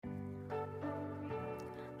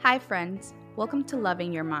Hi, friends. Welcome to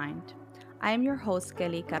Loving Your Mind. I am your host,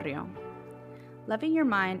 Kelly Carrion. Loving Your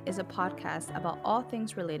Mind is a podcast about all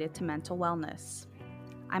things related to mental wellness.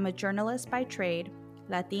 I'm a journalist by trade,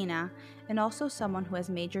 Latina, and also someone who has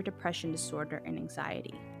major depression disorder and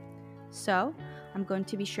anxiety. So, I'm going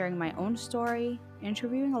to be sharing my own story,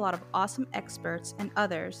 interviewing a lot of awesome experts and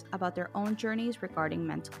others about their own journeys regarding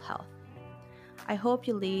mental health. I hope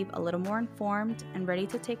you leave a little more informed and ready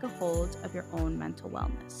to take a hold of your own mental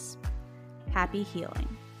wellness. Happy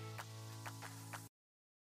healing.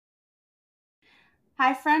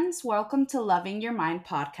 Hi, friends. Welcome to Loving Your Mind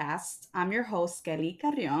podcast. I'm your host, Kelly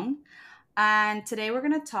Carrion. And today we're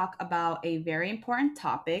going to talk about a very important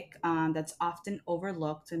topic that's often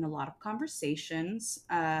overlooked in a lot of conversations,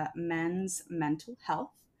 men's mental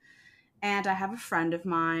health. And I have a friend of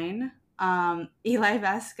mine, Eli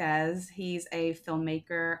Vazquez. He's a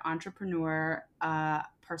filmmaker, entrepreneur,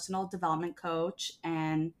 personal development coach,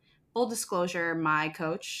 and full disclosure, my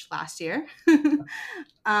coach last year.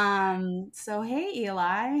 So hey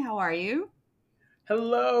Eli, how are you?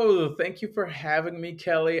 Hello, thank you for having me,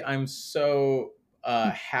 Kelly. I'm so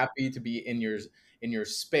happy to be in your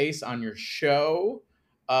space on your show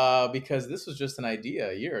because this was just an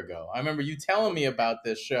idea a year ago. I remember you telling me about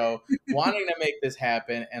this show, wanting to make this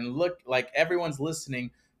happen, and look like everyone's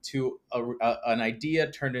listening to an idea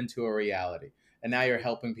turned into a reality, and now you're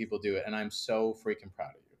helping people do it, and I'm so freaking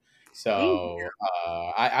proud of you. Thank So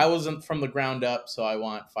I wasn't from the ground up, so I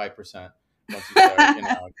want 5% once you start,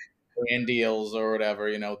 brand deals or whatever,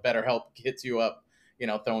 BetterHelp hits you up,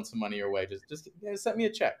 throwing some money your way. Just send me a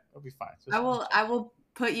check. It'll be fine. I Just send me a will check. I will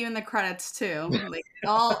put you in the credits too. Like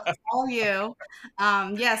all you.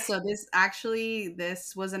 Yeah, so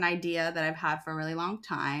this was an idea that I've had for a really long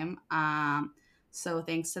time. So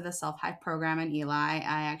thanks to the Self Hive program and Eli,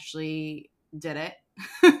 I actually did it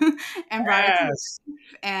and brought it to Yes. life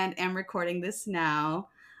and am recording this now.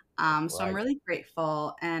 So I'm Right. really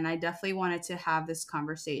grateful, and I definitely wanted to have this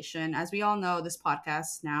conversation. As we all know, this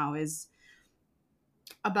podcast now is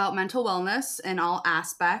about mental wellness in all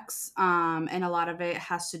aspects. And a lot of it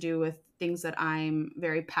has to do with things that I'm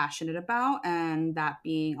very passionate about, and that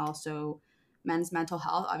being also men's mental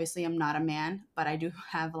health. Obviously, I'm not a man, but I do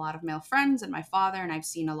have a lot of male friends and my father, and I've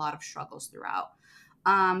seen a lot of struggles throughout.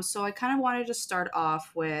 So I kind of wanted to start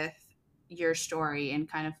off with your story and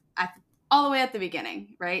kind of all the way at the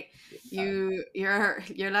beginning, right? You're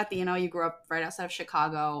Latino. You grew up right outside of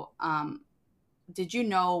Chicago. Did you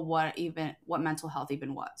know what mental health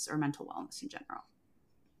even was, or mental wellness in general?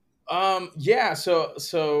 Yeah.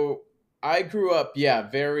 So I grew up, yeah,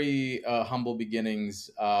 very humble beginnings.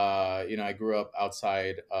 I grew up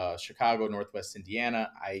outside Chicago, Northwest Indiana.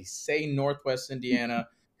 I say Northwest Indiana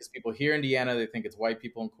because people hear Indiana, they think it's white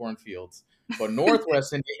people in cornfields. But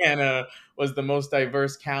Northwest Indiana was the most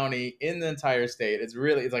diverse county in the entire state. It's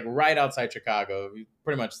like right outside Chicago,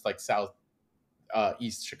 pretty much like south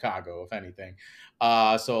East Chicago, if anything.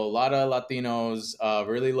 So a lot of Latinos,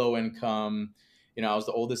 really low income. I was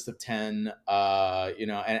the oldest of 10,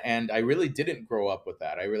 and I really didn't grow up with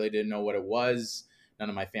that. I really didn't know what it was. None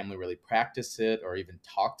of my family really practiced it or even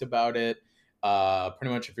talked about it.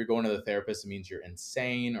 Pretty much, if you're going to the therapist, it means you're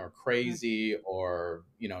insane or crazy, or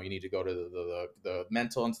you need to go to the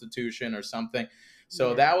mental institution or something. So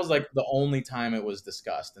Yeah. that was like the only time it was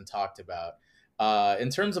discussed and talked about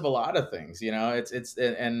in terms of a lot of things. It's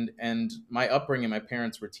and my upbringing, my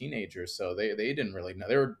parents were teenagers, so they didn't really know.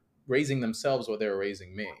 They were raising themselves while they were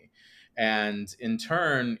raising me, and in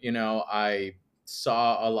turn, I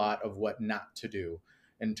saw a lot of what not to do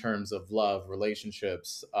in terms of love,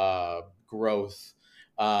 relationships, growth,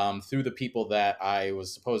 through the people that I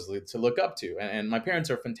was supposedly to look up to. And my parents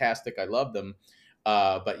are fantastic. I love them.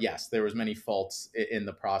 But yes, there was many faults in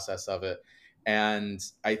the process of it. And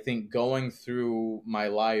I think going through my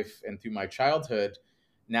life and through my childhood,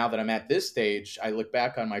 now that I'm at this stage, I look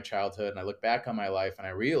back on my childhood and I look back on my life and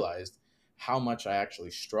I realized how much I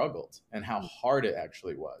actually struggled and how hard it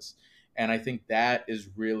actually was. And I think that is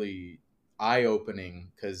really eye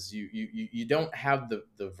opening because you don't have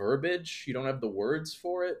the verbiage, you don't have the words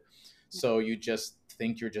for it. So you just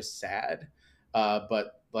think you're just sad.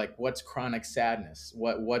 But like, what's chronic sadness?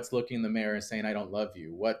 What's looking in the mirror and saying I don't love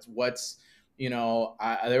you? What's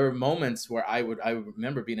there were moments where I would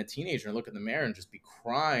remember being a teenager and look in the mirror and just be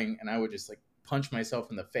crying, and I would just like punch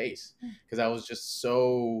myself in the face because I was just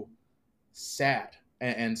so sad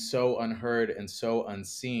and so unheard and so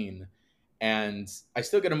unseen. And I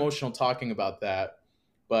still get emotional talking about that,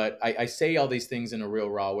 but I say all these things in a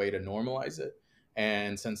real raw way to normalize it.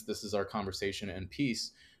 And since this is our conversation and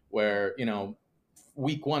peace, where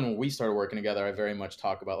week one when we started working together, I very much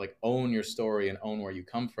talk about like own your story and own where you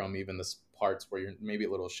come from, even the parts where you're maybe a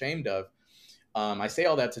little ashamed of. I say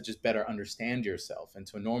all that to just better understand yourself and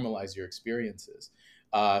to normalize your experiences.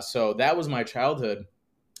 So that was my childhood.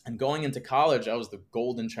 And going into college, I was the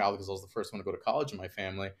golden child because I was the first one to go to college in my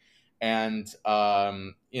family. And,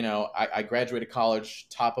 I graduated college,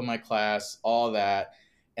 top of my class, all that.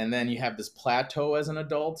 And then you have this plateau as an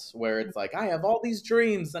adult where it's like, I have all these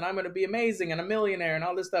dreams and I'm going to be amazing and a millionaire and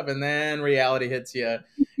all this stuff. And then reality hits you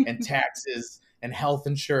and taxes and health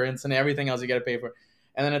insurance and everything else you got to pay for.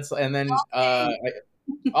 And then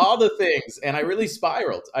all the things. And I really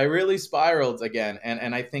spiraled again.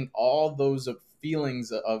 And I think all those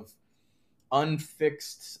feelings of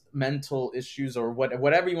unfixed mental issues or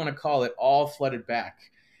whatever you want to call it all flooded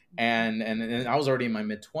back. And I was already in my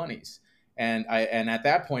mid-20s. And at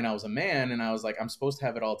that point I was a man and I was like, I'm supposed to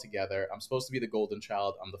have it all together. I'm supposed to be the golden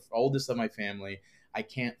child. I'm the oldest of my family. I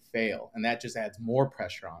can't fail. And that just adds more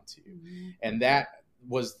pressure onto you. Mm-hmm. And that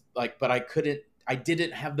was like, but I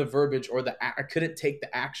didn't have the verbiage or I couldn't take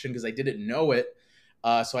the action because I didn't know it.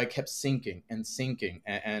 So I kept sinking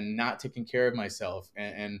and not taking care of myself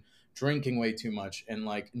and drinking way too much and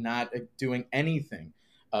like not doing anything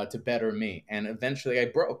to better me. And eventually I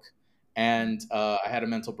broke and I had a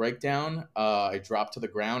mental breakdown. I dropped to the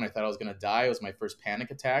ground. I thought I was going to die. It was my first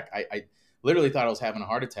panic attack. I literally thought I was having a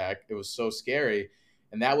heart attack. It was so scary.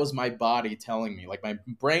 And that was my body telling me, like my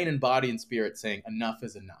brain and body and spirit saying, enough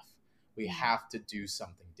is enough. We have to do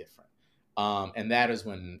something different. And that is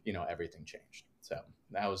when, everything changed. So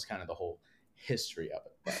that was kind of the whole history of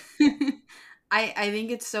it. But, I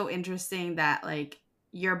think it's so interesting that like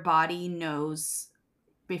your body knows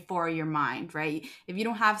before your mind, right? If you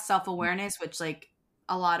don't have self-awareness, which like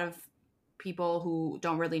a lot of people who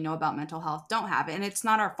don't really know about mental health don't have it, and it's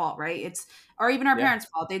not our fault, right? It's or even our yeah. parents'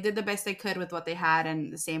 fault. They did the best they could with what they had,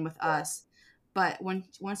 and the same with us. But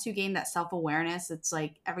once you gain that self-awareness, it's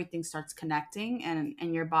like everything starts connecting,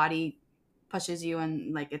 and your body pushes you,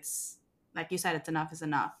 and like it's like you said, it's enough is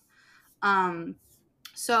enough. Um,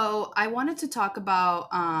 so I wanted to talk about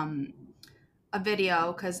a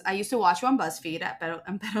video because I used to watch you on BuzzFeed at Better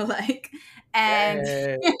Like, and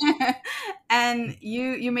Yay. and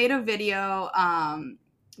you made a video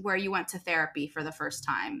where you went to therapy for the first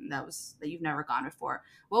time that you've never gone before.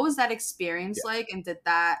 What was that experience like, and did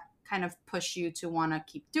that kind of push you to want to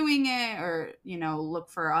keep doing it, or look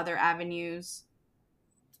for other avenues?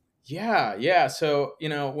 Yeah, yeah. So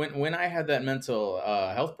when I had that mental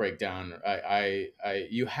health breakdown,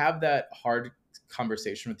 you have that hard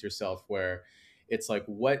conversation with yourself where it's like,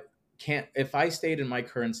 what can't if I stayed in my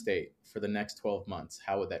current state for the next 12 months,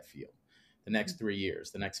 how would that feel? The next 3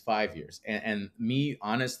 years, the next 5 years, and me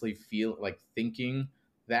honestly feel like thinking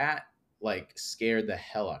that like scared the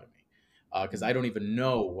hell out of me because I don't even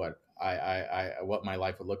know what my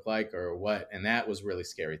life would look like or what, and that was really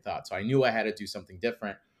scary thought. So I knew I had to do something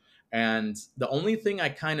different. And the only thing I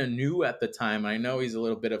kind of knew at the time, I know he's a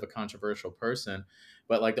little bit of a controversial person,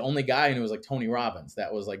 but like the only guy I knew was like Tony Robbins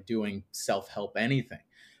that was like doing self help anything.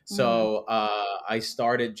 Mm-hmm. So I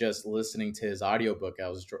started just listening to his audiobook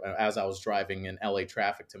as I was driving in LA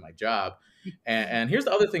traffic to my job. And here's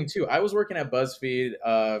the other thing too. I was working at BuzzFeed.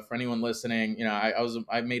 For anyone listening,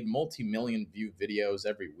 I made multi-million view videos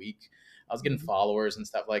every week. I was getting followers and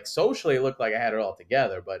stuff. Like socially, it looked like I had it all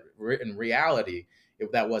together, but in reality,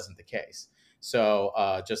 that wasn't the case. So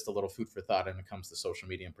just a little food for thought when it comes to social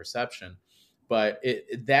media and perception. But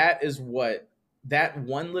that is what that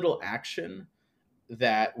one little action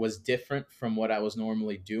that was different from what I was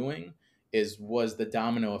normally doing was the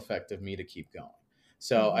domino effect of me to keep going.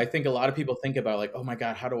 So Mm-hmm. I think a lot of people think about like, oh my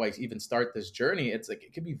God, how do I even start this journey? It's like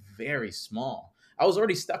it could be very small. I was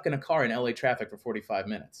already stuck in a car in LA traffic for 45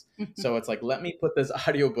 minutes. So it's like, let me put this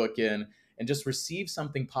audiobook in and just receive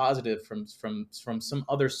something positive from some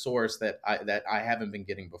other source that I haven't been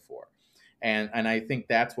getting before. And I think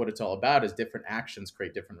that's what it's all about is different actions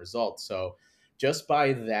create different results. So just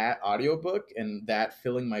by that audiobook and that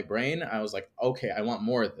filling my brain, I was like, okay, I want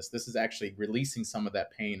more of this. This is actually releasing some of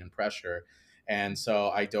that pain and pressure. And so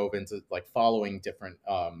I dove into like following different,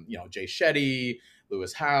 Jay Shetty,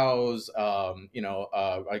 Lewis Howes, I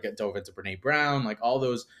dove into Brene Brown, like all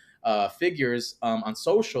those figures on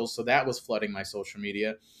social. So that was flooding my social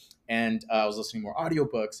media. And I was listening more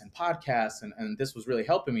audiobooks and podcasts, and this was really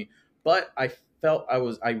helping me. But I felt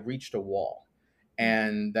I reached a wall,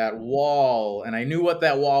 and that wall, and I knew what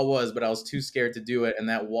that wall was, but I was too scared to do it. And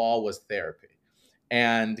that wall was therapy.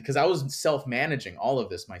 And because I was self-managing all of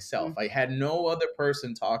this myself, I had no other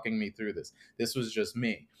person talking me through this. This was just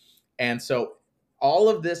me. And so all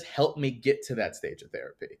of this helped me get to that stage of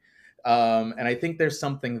therapy. And I think there's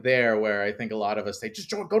something there where I think a lot of us say, just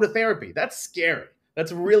go to therapy. That's scary.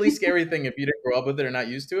 That's a really scary thing if you didn't grow up with it or not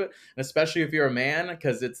used to it. And especially if you're a man,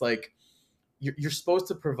 because it's like you're supposed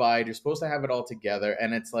to provide, you're supposed to have it all together.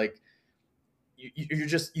 And it's like,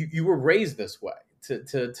 you were raised this way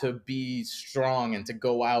to be strong and to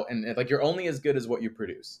go out and like you're only as good as what you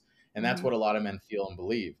produce. And that's Mhm. what a lot of men feel and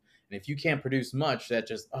believe. And if you can't produce much, that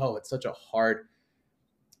just, oh, it's such a hard,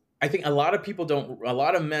 I think a lot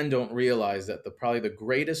of men don't realize that probably the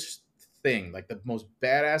greatest thing, like the most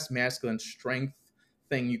badass masculine strength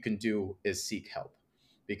thing you can do is seek help,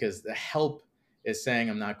 because the help is saying,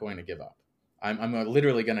 I'm not going to give up. I'm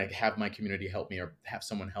literally going to have my community help me or have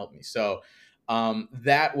someone help me. So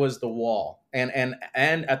that was the wall. And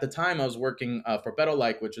at the time I was working for Better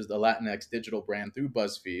Like, which is the Latinx digital brand through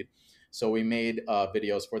BuzzFeed. So we made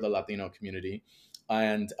videos for the Latino community,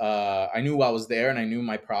 and I knew I was there, and I knew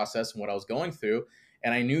my process and what I was going through,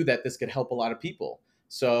 and I knew that this could help a lot of people.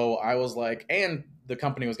 So I was like, and the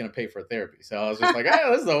company was going to pay for therapy. So I was just like,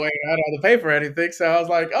 this is no way I don't have to pay for anything. So I was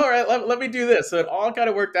like, all right, let me do this. So it all kind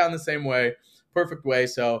of worked out in the same way, perfect way.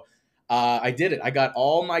 So I did it. I got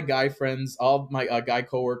all my guy friends, all my guy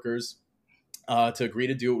coworkers to agree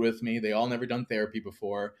to do it with me. They all never done therapy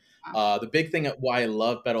before. Wow. The big thing why I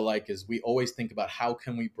love Better Like is we always think about how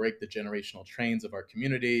can we break the generational trains of our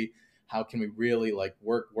community? How can we really like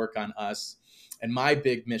work on us? And my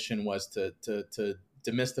big mission was to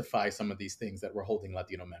demystify some of these things that were holding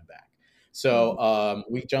Latino men back. Mhm. So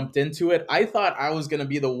we jumped into it. I thought I was gonna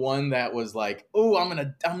be the one that was like, "Oh, I'm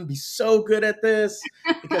gonna be so good at this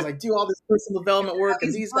because I do all this personal development All work, and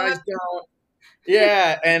these these guys books. don't."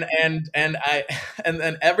 Yeah, and I and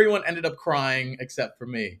then everyone ended up crying except for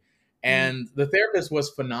me. Mhm. And the therapist was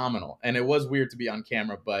phenomenal, and it was weird to be on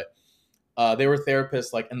camera, but there were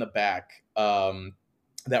therapists like in the back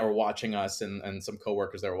that were watching us, and some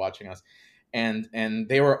coworkers that were watching us, and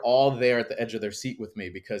they were all there at the edge of their seat with me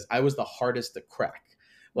because I was the hardest to crack. Mhm.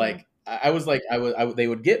 Like I was like they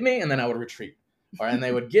would get me, and then I would retreat, or and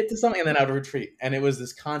they would get to something, and then I would retreat, and it was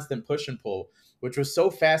this constant push and pull, which was so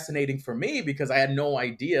fascinating for me because I had no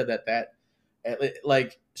idea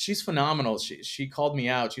like she's phenomenal. She called me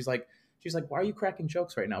out. She's like, why are you cracking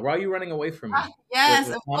jokes right now? Why are you running away from Ah, me yes,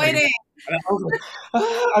 with comedy? avoiding. And I was like,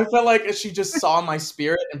 I felt like she just saw my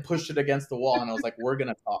spirit and pushed it against the wall, and I was like, we're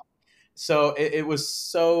gonna talk. So it was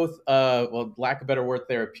so well, lack of a better word,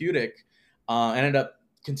 therapeutic. Ended up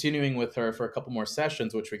continuing with her for a couple more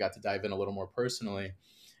sessions, which we got to dive in a little more personally,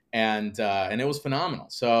 and it was phenomenal.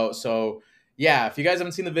 So yeah, if you guys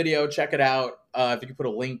haven't seen the video, check it out. If you could put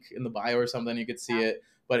a link in the bio or something, you could see it.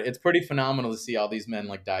 But it's pretty phenomenal to see all these men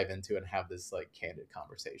like dive into it and have this like candid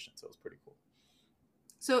conversation. So it was pretty cool.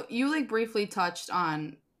 So you like briefly touched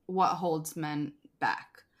on what holds men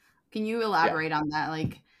back. Can you Yeah, elaborate on that?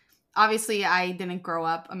 Like, obviously, I didn't grow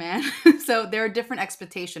up a man, so there are different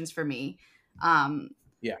expectations for me. Um,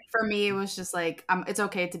 yeah, for me, it was just like it's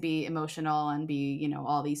okay to be emotional and be,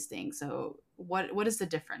 all these things. So, what is the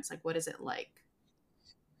difference? Like, what is it like?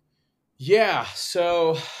 yeah.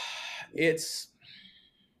 So it's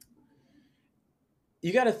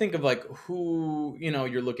you got to think of like who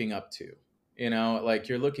you're looking up to. Like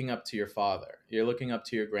you're looking up to your father, you're looking up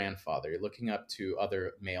to your grandfather, you're looking up to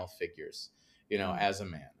other male figures, Mm. as a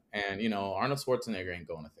man. And Arnold Schwarzenegger ain't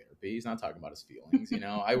going to therapy. He's not talking about his feelings.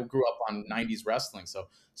 I grew up on 90s wrestling, so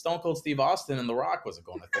Stone Cold Steve Austin and The Rock wasn't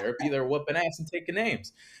going to therapy. They're whooping ass and taking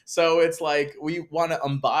names. So it's like we want to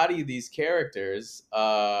embody these characters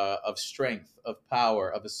of strength, of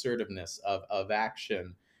power, of assertiveness, of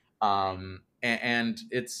action, and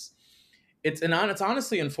it's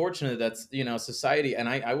honestly unfortunate that's society, and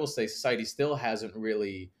I will say society still hasn't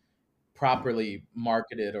really properly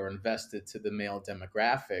marketed or invested to the male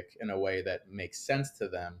demographic in a way that makes sense to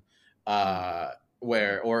them, Mm.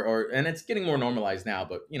 where or and it's getting more normalized now,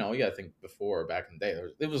 but you gotta think before, back in the day,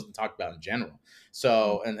 it wasn't talked about in general. Mm.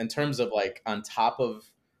 So and in terms of like on top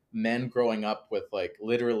of men growing up with like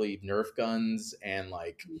literally Nerf guns and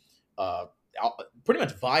like uh pretty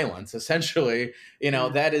much violence essentially, Yeah.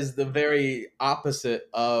 that is the very opposite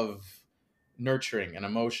of nurturing and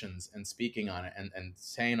emotions and speaking on it and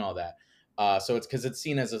saying all that. So it's because it's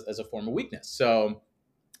seen as a form of weakness. So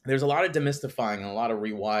there's a lot of demystifying and a lot of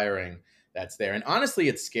rewiring that's there. And honestly,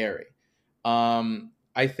 it's scary.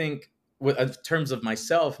 I think, in terms of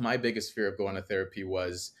myself, my biggest fear of going to therapy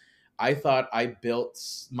was I thought I built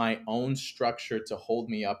my own structure to hold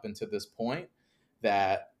me up into this point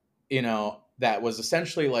that, that was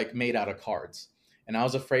essentially like made out of cards. And I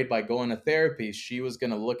was afraid by going to therapy, she was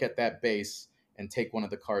going to look at that base and take one of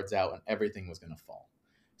the cards out and everything was going to fall.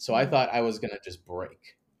 So I Mm. thought I was going to just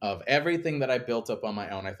break. of everything that I built up on my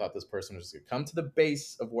own. I thought this person was going to come to the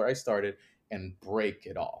base of where I started and break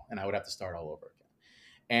it all, and I would have to start all over again.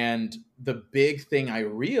 And the big thing I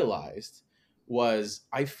realized was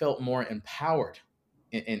I felt more empowered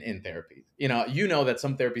in therapy. You know that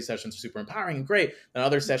some therapy sessions are super empowering and great, and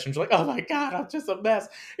other sessions are like, oh my God, I'm just a mess.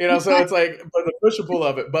 So it's like, but the push and pull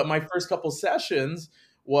of it. But my first couple sessions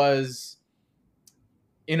was,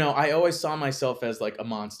 I always saw myself as like a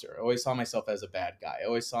monster. I always saw myself as a bad guy. I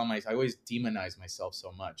always demonized myself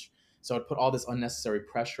so much. So I'd put all this unnecessary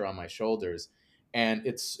pressure on my shoulders. And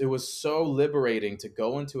it was so liberating to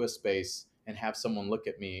go into a space and have someone look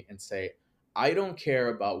at me and say, I don't care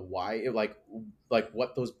about why, like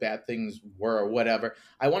what those bad things were or whatever.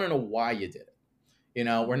 I want to know why you did it.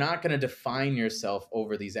 We're not going to define yourself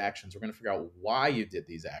over these actions. We're going to figure out why you did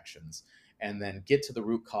these actions and then get to the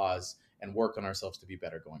root cause and work on ourselves to be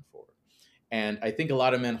better going forward. And I think a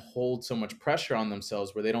lot of men hold so much pressure on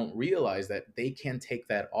themselves where they don't realize that they can take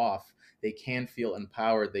that off. They can feel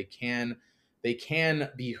empowered. They can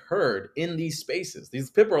be heard in these spaces.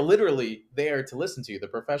 These people are literally there to listen to you, the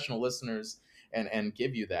professional listeners, and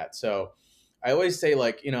give you that. So I always say,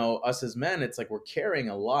 like, us as men, it's like we're carrying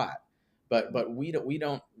a lot, but we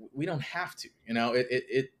don't have to.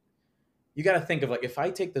 You got to think of, like, if I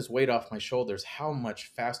take this weight off my shoulders, how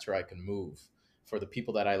much faster I can move for the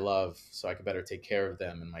people that I love, so I can better take care of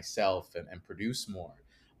them and myself, and produce more.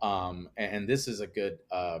 And this is a good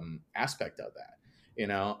aspect of that,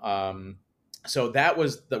 so that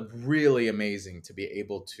was the really amazing, to be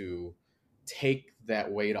able to take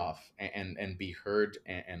that weight off, and be heard,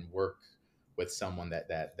 and work with someone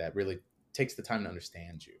that really takes the time to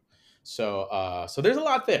understand you. So there's a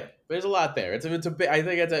lot there. There's a lot there. I think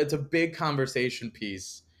it's a big conversation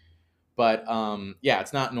piece, but yeah,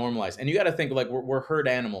 it's not normalized. And you got to think, like, we're herd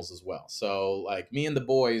animals as well. So, like, me and the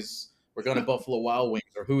boys, we're going to Buffalo Wild Wings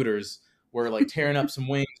or Hooters. We're like tearing up some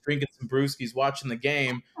wings, drinking some brewskis, watching the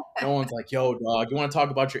game. No one's like, "Yo, dog, you want to talk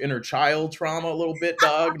about your inner child trauma a little bit,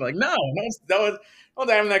 dog?" Like, no one's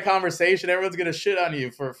having that conversation. Everyone's gonna shit on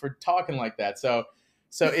you for talking like that. So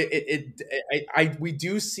we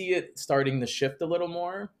do see it starting to shift a little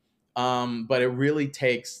more, but it really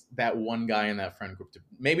takes that one guy in that friend group to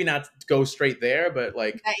maybe not go straight there, but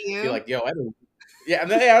like That be you? like, yo, I don't. Yeah,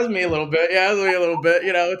 and that was me a little bit. Yeah, that was me a little bit.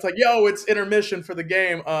 It's like, yo, it's intermission for the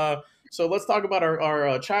game. So let's talk about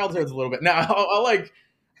our childhoods a little bit. Now,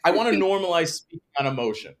 I want to normalize speaking on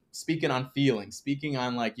emotion, speaking on feelings, speaking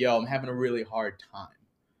on, like, yo, I'm having a really hard time.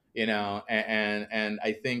 And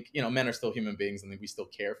I think, men are still human beings, and we still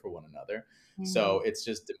care for one another. Mhm. So it's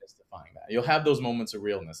just demystifying that. You'll have those moments of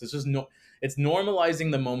realness. It's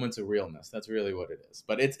normalizing the moments of realness. That's really what it is.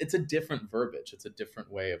 But it's a different verbiage. It's a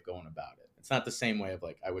different way of going about it. It's not the same way of,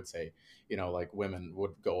 like, I would say, like women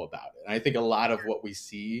would go about it. And I think a lot of what we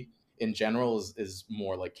see in general is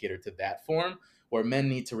more like catered to that form, where men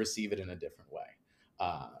need to receive it in a different way.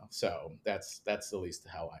 So that's the least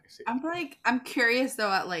how I see it. I'm curious though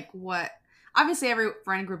at like what, obviously every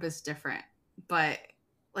friend group is different, but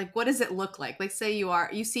like what does it look like? Like say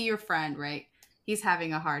you see your friend, right? He's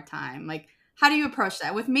having a hard time. Like how do you approach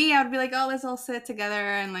that? With me, I would be like, "Oh, let's all sit together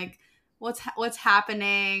and like what's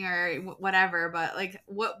happening or whatever." But like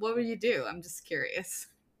what would you do? I'm just curious.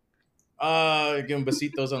 Give him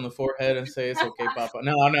besitos on the forehead and say it's okay, Papa.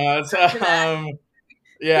 No, no, it's After that.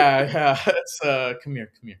 yeah, yeah, it's come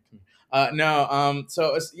here, come here, come here. No,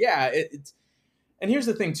 so yeah, it's, and here's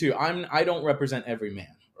the thing too. I don't represent every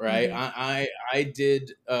man, right? Mhm. I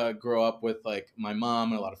did grow up with, like, my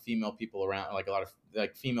mom and a lot of female people around, like a lot of,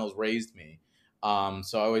 like, females raised me.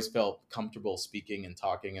 So I always felt comfortable speaking and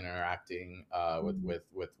talking and interacting Mhm.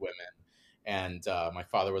 with women. And my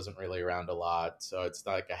father wasn't really around a lot, so it's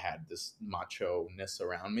not like I had this macho ness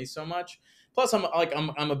around me so much. Plus, I'm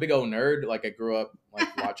a big old nerd. Like, I grew up,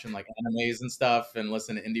 like, watching, like, animes and stuff and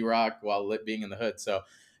listening to indie rock while being in the hood. So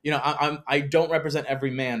I don't represent every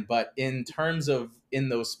man, but in terms of in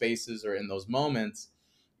those spaces or in those moments,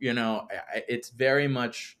 it's very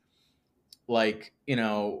much like,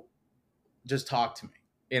 just talk to me.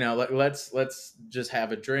 Let's just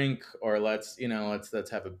have a drink, or let's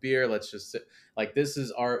have a beer. Let's just sit. Like, this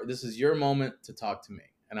is your moment to talk to me,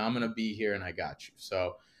 and I'm gonna be here, and I got you.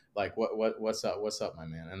 So, like, what's up, my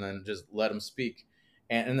man? And then just let them speak.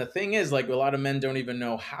 And the thing is, like, a lot of men don't even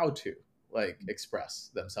know how to, like, express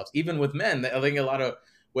themselves. Even with men, I think a lot of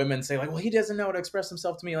women say, like, well, he doesn't know how to express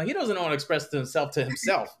himself to me. Like, he doesn't know how to express himself to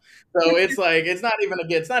himself. So it's like, it's not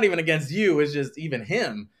even against you. It's just even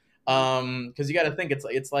him. Because you got to think,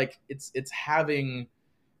 it's having,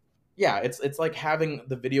 yeah, it's like having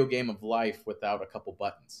the video game of life without a couple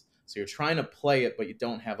buttons. So you're trying to play it, but you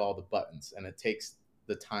don't have all the buttons, and it takes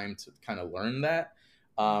the time to kind of learn that.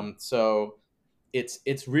 So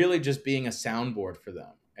it's really just being a soundboard for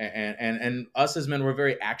them. And us as men, we're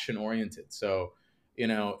very action oriented. So,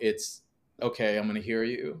 it's okay, I'm going to hear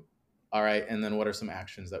you. All right. And then what are some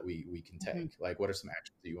actions that we can Mhm. take? Like, what are some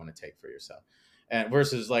actions that you want to take for yourself? And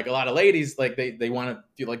versus like a lot of ladies, like they want to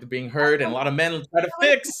feel like they're being heard. And a lot of men try to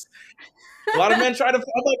fix. A lot of men try to,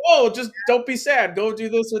 I'm like, oh, just don't be sad. Go do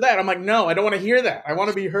this or that. I'm like, no, I don't want to hear that. I want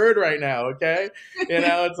to be heard right now. Okay.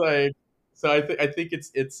 It's like, so I think it's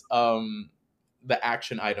the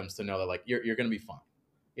action items to know that like you're going to be fine.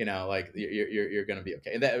 Like you're going to be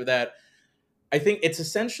okay. That I think it's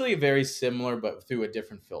essentially very similar, but through a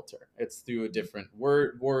different filter. It's through a different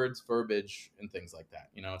words, verbiage, and things like that.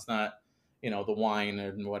 It's not, the wine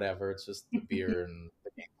and whatever. It's just the beer and the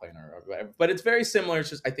gameplay or whatever. But it's very similar. It's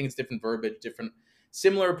just I think it's different verbiage, different,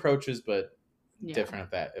 similar approaches, but Yeah. different.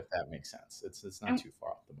 If that makes sense. It's not And too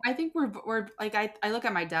far off the mark. I think we're like, I look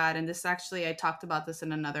at my dad, and this actually, I talked about this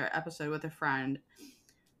in another episode with a friend,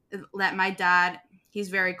 that my dad, he's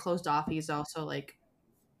very closed off. He's also like,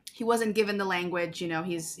 he wasn't given the language,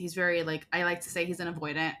 he's very, like, I like to say he's an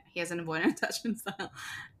avoidant. He has an avoidant attachment style.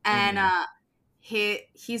 And Mm-hmm.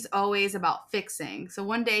 he's always about fixing. So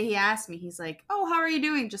one day he asked me, he's like, "Oh, how are you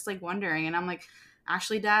doing?" Just like wondering. And I'm like,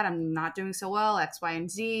 "Actually, Dad, I'm not doing so well, X, Y, and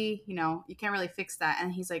Z. You can't really fix that."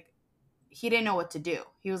 And he's like, he didn't know what to do.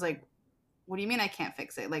 He was like, "What do you mean I can't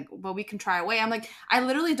fix it? Like, but we can try away." I'm like, "I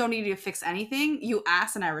literally don't need you to fix anything. You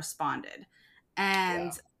asked and I responded."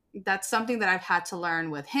 And Yeah. that's something that I've had to learn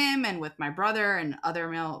with him and with my brother and other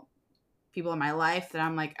male people in my life, that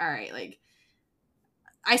I'm like, all right, like,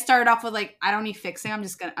 I started off with like, I don't need fixing. I'm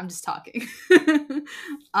just talking. That's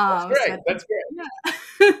So great. I think, That's great.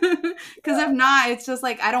 yeah, because if not, it's just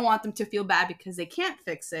like, I don't want them to feel bad because they can't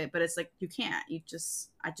fix it, but it's like, you can't.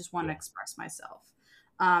 I just want to Yeah. express myself,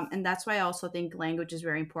 and that's why I also think language is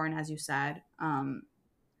very important, as you said.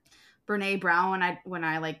 Brene Brown, when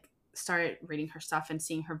I like started reading her stuff and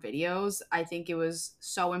seeing her videos, I think it was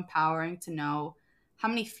so empowering to know how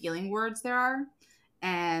many feeling words there are.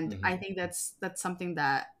 And I Mm-hmm. think that's something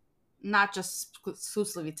that, not just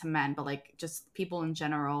exclusively to men, but like just people in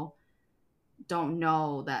general, don't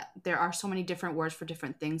know that there are so many different words for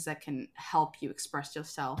different things that can help you express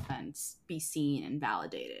yourself and be seen and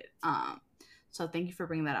validated. So thank you for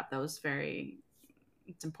bringing that up. That was very,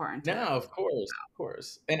 it's important No, to. of course, of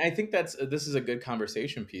course. And I think this is a good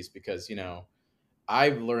conversation piece because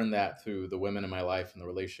I've learned that through the women in my life and the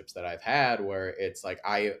relationships that I've had, where it's like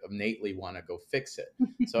I innately want to go fix it.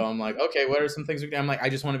 So I'm like, okay, what are some things we can? I'm like, I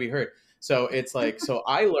just want to be heard. So it's like, so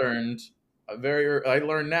I learned I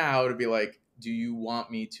learned now to be like, do you want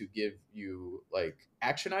me to give you like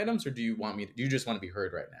action items, or do you just want to be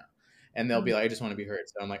heard right now? And they'll be like, I just want to be heard.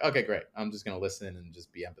 So I'm like, okay, great. I'm just gonna listen and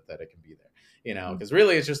just be empathetic and be there. Because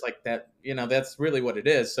really it's just like that. That's really what it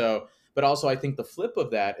is. So but also I think the flip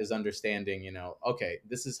of that is understanding, okay,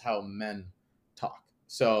 this is how men talk.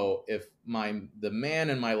 So if the man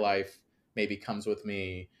in my life maybe comes with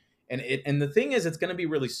me, and the thing is, it's going to be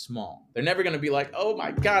really small. They're never going to be like, oh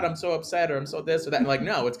my god, I'm so upset, or I'm so this or that. And like,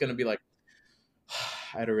 no, it's going to be like,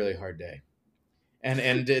 I had a really hard day, and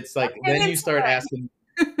it's like Get then you into start asking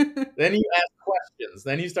it. then you ask questions.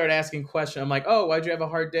 Then you start asking questions. I'm like, oh, why'd you have a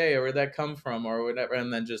hard day? Or where'd that come from? Or whatever.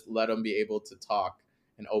 And then just let them be able to talk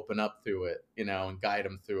and open up through it, and guide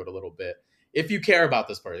them through it a little bit. If you care about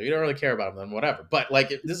this person, if you don't really care about them, then whatever. But like,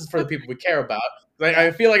 this is for the people we care about. Like, Yeah.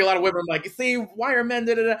 I feel like a lot of women are like, see, why are men?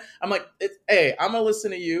 Da, da, da. I'm like, hey, I'm gonna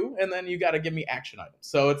listen to you, and then you got to give me action items.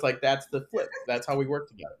 So it's like that's the flip. That's how we work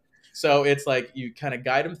together. So it's like you kind of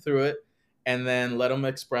guide him through it, and then let him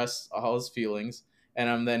express all his feelings,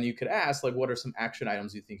 and then you could ask like, what are some action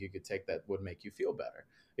items you think you could take that would make you feel better,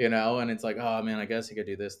 and it's like, oh man, I guess you could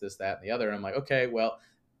do this, that, and the other. And I'm like, okay, well,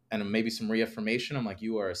 and maybe some reaffirmation. I'm like,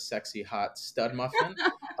 you are a sexy hot stud muffin.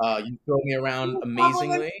 You throw me around Compliments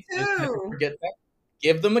amazingly. Just never too. forget that.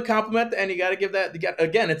 Give them the compliment, and you got to give that.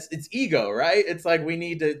 Again, it's ego, right? It's like we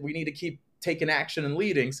need to keep taking action and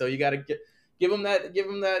leading. So you got to give them that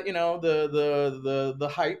the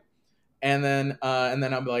hype, and then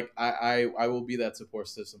I'm like, I will be that support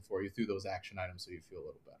system for you through those action items, so you feel a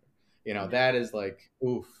little better. That is like,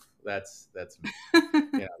 oof, that's me.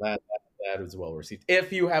 That is well received.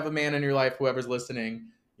 If you have a man in your life, whoever's listening,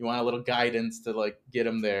 you want a little guidance to like get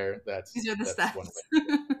him there. These are the That's one steps.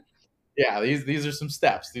 way. Yeah, these are some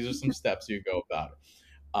steps. These are some steps you go about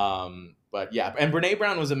it. But yeah, and Brene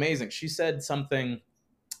Brown was amazing. She said something.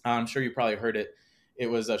 I'm sure you probably heard it. It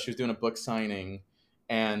was she was doing a book signing,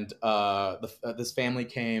 and this family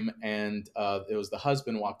came, and it was the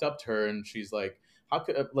husband walked up to her, and she's like, how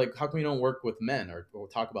come you don't work with men or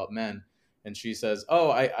talk about men?" And she says, "Oh,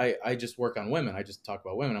 I just work on women. I just talk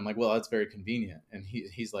about women." I'm like, "Well, that's very convenient." And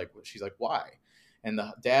he's like, she's like, "Why?" And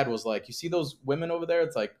the dad was like, "You see those women over there?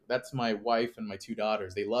 It's like, that's my wife and my two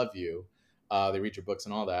daughters. They love you. They read your books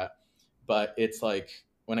and all that. But it's like,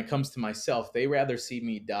 when it comes to myself, they rather see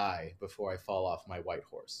me die before I fall off my white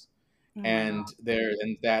horse." Oh my god.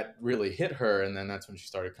 And that really hit her. And then that's when she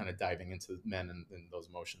started kind of diving into men and those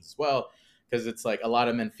emotions as well, because it's like a lot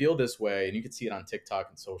of men feel this way, and you can see it on TikTok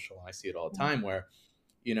and social, and I see it all the time, where,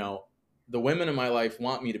 you know, the women in my life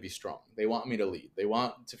want me to be strong. They want me to lead. They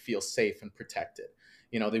want to feel safe and protected.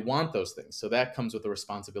 They want those things. So that comes with a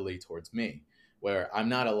responsibility towards me, where I'm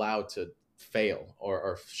not allowed to fail,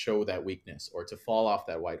 or show that weakness, or to fall off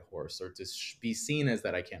that white horse, or to be seen as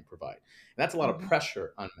that I can't provide. And that's a lot of Mhm.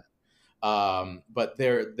 pressure on men. But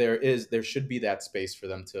there should be that space for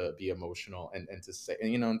them to be emotional, and to say,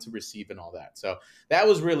 and to receive and all that. So that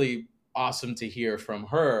was really awesome to hear from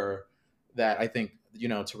her, that I think,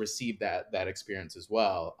 to receive that experience as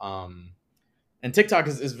well. And TikTok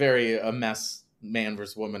is very a mess, man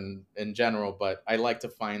versus woman in general, but I like to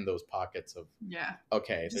find those pockets of, Yeah.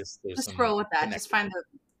 okay, Just there's just some roll with that. Just connected,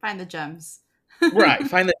 find the gems. right?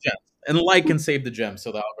 Find the gems and like and save the gems,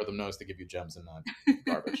 so the algorithm knows to give you gems and not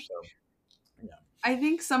garbage. So yeah. I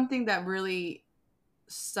think something that really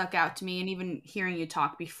stuck out to me, and even hearing you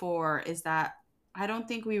talk before, is that I don't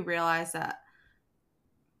think we realize that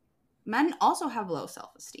men also have low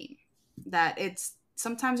self-esteem. That it's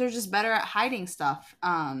sometimes they're just better at hiding stuff,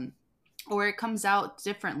 or it comes out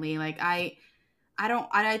differently. Like I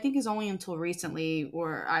think it's only until recently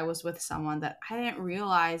where I was with someone that I didn't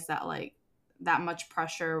realize that like that much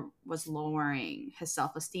pressure was lowering his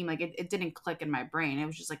self esteem. Like it didn't click in my brain. It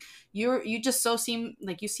was just like you just so seem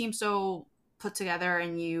like you seem so put together,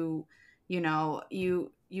 and you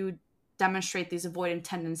demonstrate these avoidant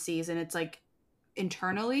tendencies, and it's like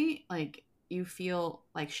internally like you feel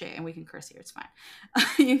like shit, and we can curse here, it's fine.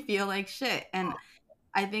 You feel like shit, and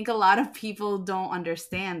I think a lot of people don't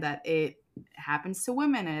understand that it happens to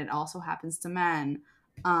women and it also happens to men.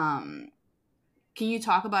 Um, can you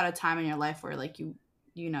talk about a time in your life where like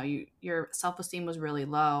your self esteem was really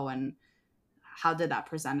low, and how did that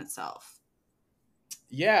present itself?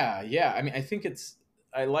 Yeah, yeah. I mean,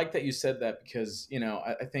 I like that you said that, because,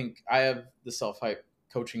 I think I have the self hype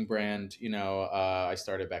coaching brand. I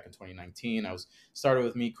started back in 2019. I was started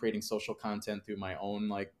with me creating social content through my own,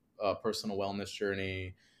 like, personal wellness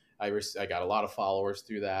journey. I got a lot of followers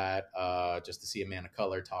through that, just to see a man of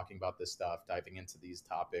color talking about this stuff, diving into these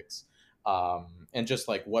topics. And just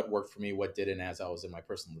like what worked for me, what didn't, as I was in my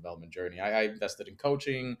personal development journey. I invested in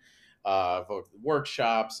coaching,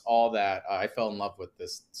 workshops, all that. I fell in love with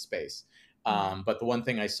this space. Mhm. But the one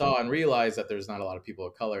thing I saw and realized, that there's not a lot of people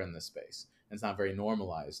of color in this space. And it's not very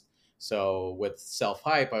normalized. So with self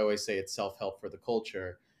hype, I always say it's self help for the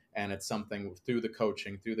culture, and it's something through the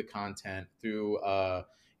coaching, through the content, through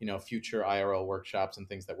future IRL workshops and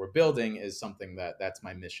things that we're building, is something that's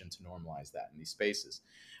my mission, to normalize that in these spaces.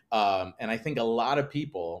 And I think a lot of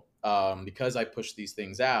people, because I push these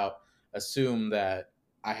things out, assume that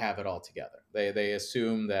I have it all together. They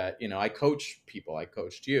assume that, I coach people. I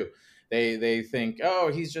coached you. They think,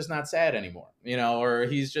 oh, he's just not sad anymore, or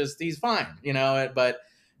he's fine, But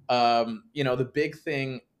the big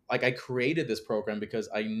thing, like, I created this program because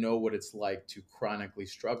I know what it's like to chronically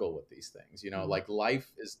struggle with these things. Mhm. Like,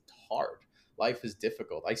 life is hard. Life is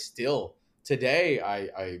difficult. I still today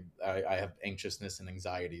I have anxiousness and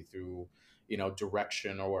anxiety through,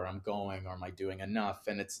 direction, or where I'm going, or am I doing enough?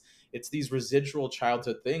 And it's these residual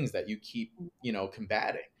childhood things that you keep,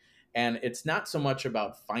 combating. And it's not so much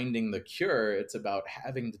about finding the cure, it's about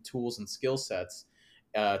having the tools and skill sets,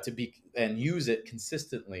 to be and use it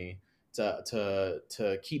consistently,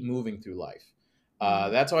 to keep moving through life.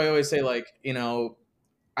 Mhm. That's why I always say, like,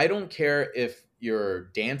 I don't care if you're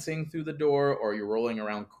dancing through the door, or you're rolling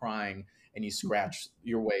around crying and you scratch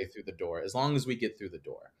your way through the door, as long as we get through the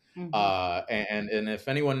door. Mhm. And if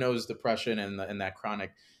anyone knows depression, and that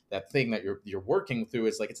chronic, that thing that you're working through,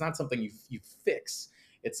 is like, it's not something you fix.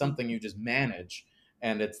 It's something you just manage.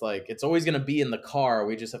 And it's like, it's always going to be in the car.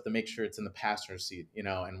 We just have to make sure it's in the passenger seat,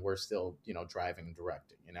 and we're still, driving and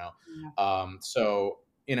directing, Yeah. so,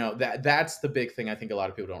 that's the big thing I think a lot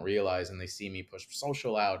of people don't realize. And they see me push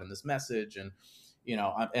social out, and this message, and,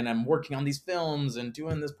 and I'm working on these films and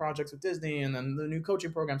doing this projects with Disney, and then the new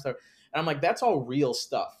coaching program stuff. And I'm like, that's all real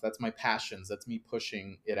stuff. That's my passions. That's me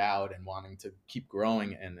pushing it out and wanting to keep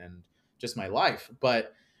growing, and just my life.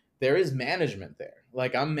 But there is management there.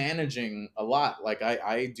 Like, I'm managing a lot. Like,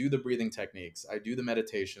 I do the breathing techniques, I do the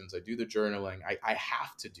meditations, I do the journaling. I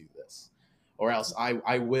have to do this, or else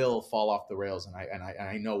I will fall off the rails, and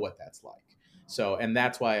I know what that's like. So, and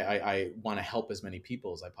that's why I want to help as many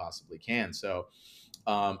people as I possibly can. So,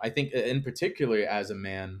 I think in particular as a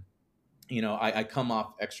man, I come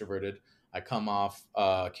off extroverted. I come off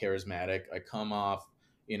charismatic. I come off,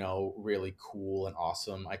 really cool and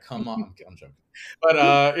awesome. I come off. I'm joking, but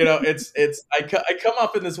I come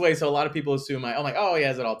off in this way, so a lot of people assume I'm like, oh, he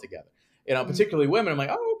has it all together. Mm. Particularly women. I'm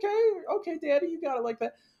like, oh, okay, daddy, you got it like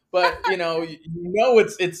that. But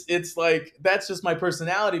it's like that's just my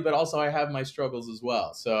personality, but also I have my struggles as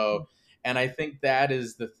well. So, and I think that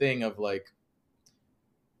is the thing of like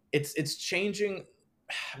it's changing.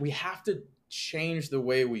 We have to change the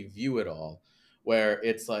way we view it all, where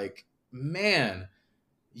it's like, man,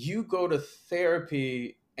 you go to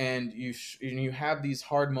therapy and you have these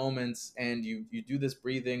hard moments and you do this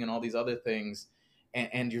breathing and all these other things,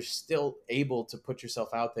 and you're still able to put yourself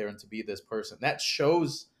out there and to be this person. That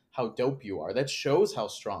shows how dope you are. That shows how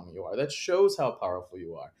strong you are. That shows how powerful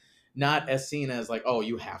you are. Not as seen as like, oh,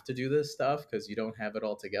 you have to do this stuff because you don't have it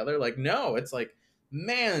all together. Like, no, it's like,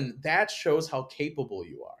 man, that shows how capable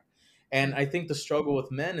you are. And I think the struggle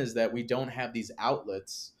with men is that we don't have these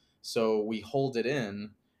outlets, so we hold it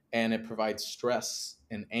in, and it provides stress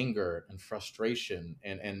and anger and frustration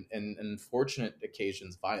and unfortunate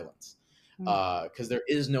occasions violence, Mm. because there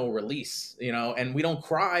is no release, and we don't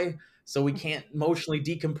cry, so we can't emotionally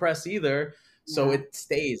decompress either. So Yeah. it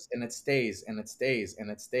stays and it stays and it stays and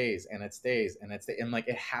it stays and it stays and it stays, and like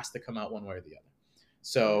it has to come out one way or the other. Yeah.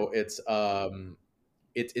 So it's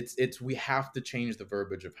we have to change the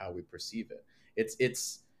verbiage of how we perceive it.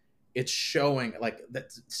 It's showing like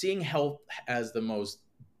that, seeing health as the most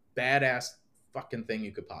badass fucking thing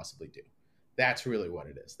you could possibly do. That's really what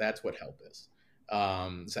it is. That's what help is.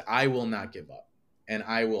 So I will not give up, and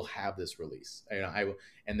I will have this release. I will,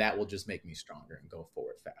 and that will just make me stronger and go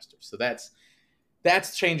forward faster. So that's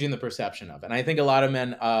changing the perception of it. And I think a lot of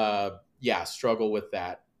men, struggle with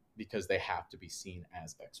that because they have to be seen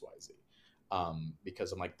as X, Y, Z.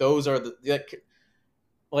 Because I'm like, those are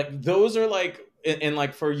like those are like, and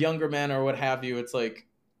like for younger men or what have you, it's like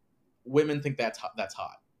women think that's hot.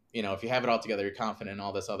 If you have it all together, you're confident and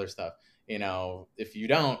all this other stuff. If you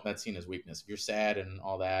don't, that's seen as weakness. If you're sad and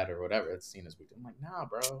all that or whatever, it's seen as weakness. I'm like, nah,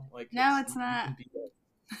 bro. Like No, it's you not. can be good.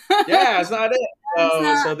 Yeah, it's not it. It's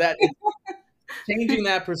not. So that it's changing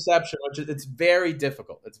that perception, which it's very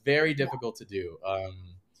difficult. It's very difficult to do.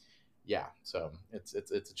 Yeah, so it's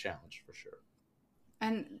a challenge for sure.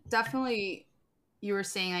 And definitely, you were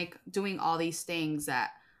saying like doing all these things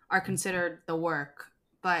that are considered the work.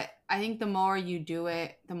 But I think the more you do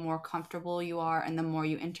it, the more comfortable you are, and the more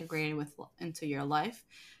you integrate it into your life.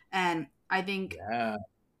 And I think Yeah.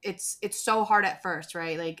 it's so hard at first,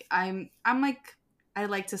 right? Like I'm like, I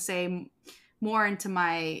like to say more into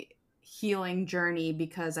my healing journey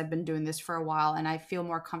because I've been doing this for a while and I feel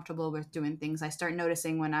more comfortable with doing things. I start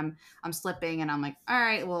noticing when I'm slipping and I'm like, all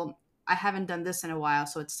right, well, I haven't done this in a while,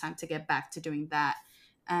 so it's time to get back to doing that.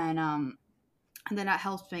 And and then that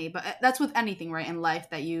helps me. But that's with anything, right, in life,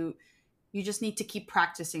 that you just need to keep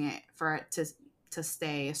practicing it for it to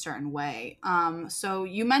stay a certain way. So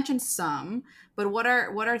you mentioned some, but what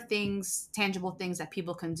are things, tangible things that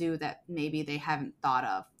people can do that maybe they haven't thought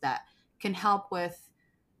of that can help with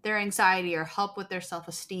their anxiety or help with their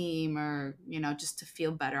self-esteem, or just to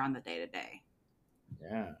feel better on the day to day?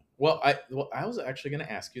 Yeah. Well, I was actually going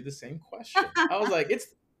to ask you the same question. I was like, it's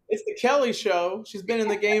the Kelly show. She's been in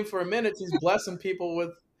the game for a minute. She's blessing people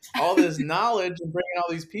with all this knowledge and bringing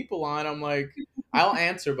all these people on. I'm like, I'll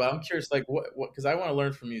answer, but I'm curious, like, what? Because I want to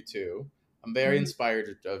learn from you too. I'm very Mhm. inspired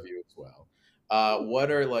of you as well.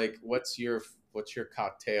 What are like, what's your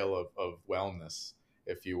cocktail of wellness,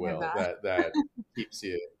 if you Oh my will, God. that keeps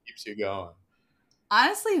you going?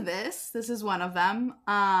 Honestly, this is one of them.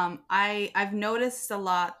 I've noticed a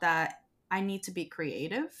lot that I need to be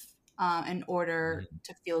creative in order Mhm.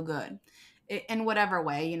 to feel good, in whatever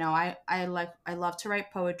way. I love to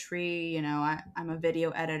write poetry. I'm a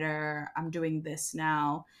video editor. I'm doing this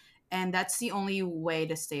now, and that's the only way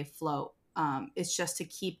to stay afloat. It's just to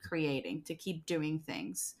keep creating, to keep doing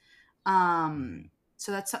things. Um, Mhm.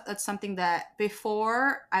 so that's something that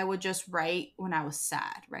before I would just write when I was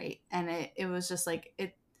sad, right? And it was just like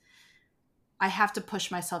it I have to push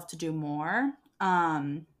myself to do more.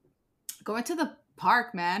 Going to the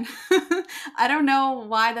park, man. I don't know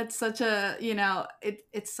why that's such a,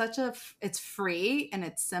 it's such a, it's free and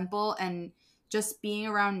it's simple, and just being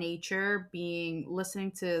around nature,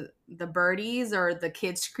 listening to the birdies or the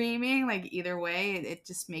kids screaming, like either way, it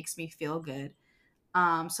just makes me feel good.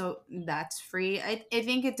 So that's free. I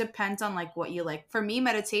think it depends on like what you like. For me,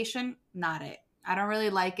 meditation, not it. I don't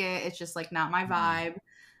really like it. It's just like not my Mhm. vibe.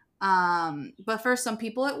 But for some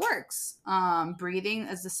people it works. Breathing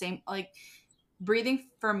is the same, like breathing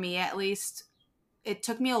for me at least, it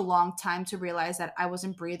took me a long time to realize that I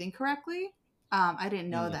wasn't breathing correctly. I didn't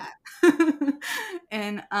know Mm, that.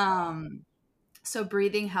 And so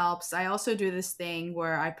breathing helps. I also do this thing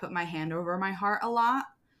where I put my hand over my heart a lot,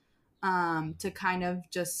 to kind of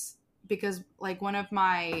just, because like one of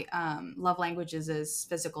my love languages is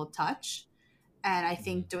physical touch, and I mm,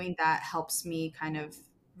 think doing that helps me kind of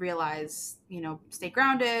realize, stay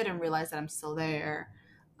grounded and realize that I'm still there.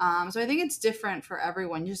 So I think it's different for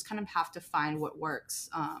everyone. You just kind of have to find what works.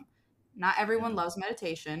 Not everyone yeah, loves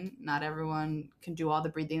meditation. Not everyone can do all the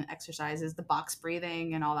breathing exercises, the box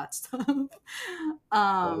breathing, and all that stuff. that is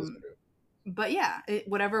um, true. but yeah,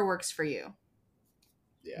 whatever works for you.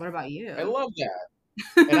 Yeah, What about I you? love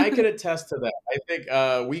that. And I could attest to that. I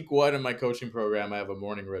think week one in my coaching program, I have a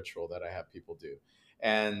morning ritual that I have people do.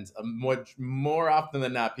 And much more often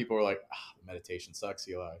than not, people are like, meditation sucks,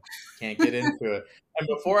 Eli. Can't get into it. And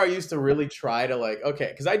before I used to really try to like, okay,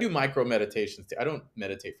 because I do micro meditations. Too. I don't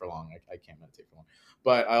meditate for long. I can't meditate for long.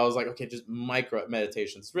 But I was like, okay, just micro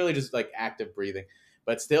meditations. It's really just like active breathing.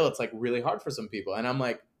 But still, it's like really hard for some people. And I'm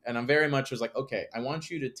like, and I'm very much just like, okay, I want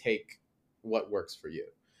you to take what works for you.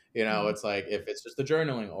 Mhm. It's like if it's just the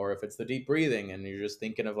journaling or if it's the deep breathing and you're just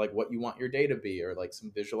thinking of like what you want your day to be or like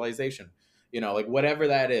some visualization, like whatever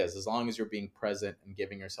that is, as long as you're being present and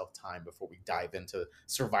giving yourself time before we dive into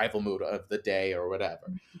survival mode of the day or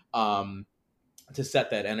whatever, um, to set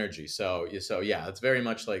that energy. So yeah, it's very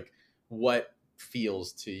much like what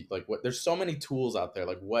feels to like what there's so many tools out there,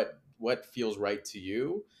 like what feels right to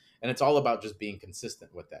you. And it's all about just being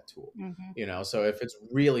consistent with that tool. Mhm. So if it's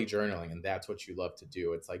really journaling and that's what you love to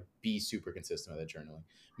do, it's like be super consistent with that journaling.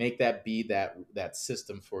 Make that be that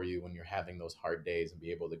system for you when you're having those hard days and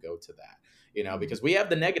be able to go to that. Mhm. Because we have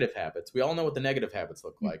the negative habits. We all know what the negative habits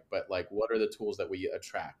look Mhm. like, but like what are the tools that we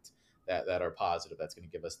attract that are positive, that's going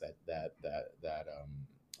to give us that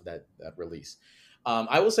release.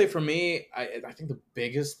 I will say for me, I think the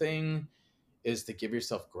biggest thing is to give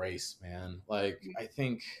yourself grace, man. Like I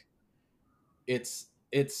think it's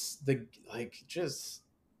the like just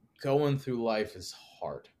going through life is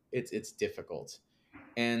hard. It's difficult.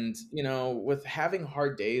 And with having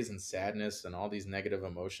hard days and sadness and all these negative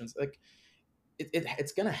emotions, like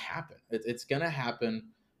it's gonna happen. It's gonna happen,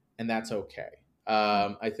 and that's okay.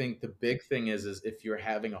 I think the big thing is if you're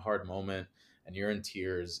having a hard moment and you're in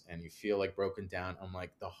tears and you feel like broken down. I'm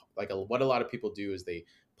like what a lot of people do is they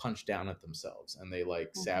punch down at themselves and they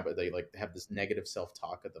like Mhm. they like have this negative self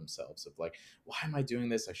talk of themselves of like, why am I doing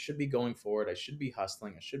this? I should be going forward. I should be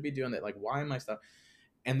hustling. I should be doing that. Like, why am I stuck?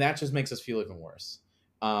 And that just makes us feel even worse.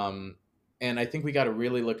 Um, and I think we got to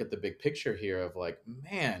really look at the big picture here of like,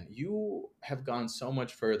 man, you have gone so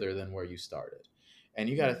much further than where you started. And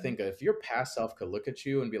you got to Mhm. think if your past self could look at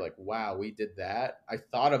you and be like, wow, we did that. I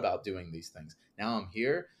thought about doing these things. Now I'm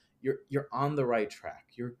here. You're on the right track.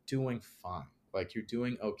 You're doing fine. Like you're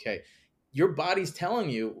doing okay. Your body's telling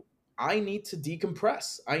you, I need to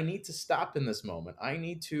decompress. I need to stop in this moment. I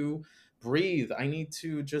need to breathe. I need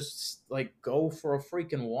to just like go for a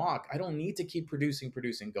freaking walk. I don't need to keep producing,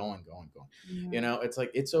 going. Yeah. It's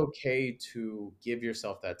like it's okay to give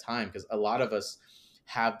yourself that time because a lot of us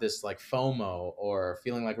have this like FOMO or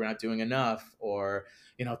feeling like we're not doing enough or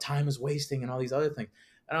time is wasting and all these other things.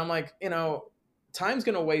 And I'm like, time's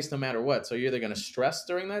going to waste no matter what. So you're either going to stress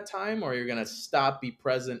during that time or you're going to stop, be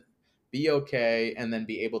present, be okay, and then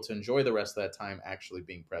be able to enjoy the rest of that time actually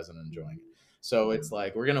being present and enjoying it. So it's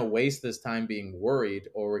like we're gonna waste this time being worried,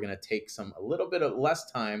 or we're gonna take a little bit of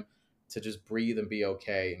less time to just breathe and be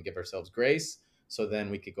okay and give ourselves grace. So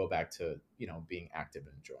then we could go back to being active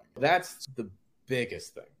and enjoying. That's the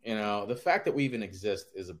biggest thing. The fact that we even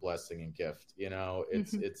exist is a blessing and gift.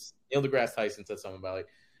 Mhm. It's Neil deGrasse Tyson said something about like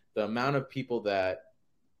the amount of people that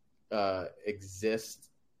exist.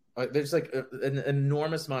 There's like an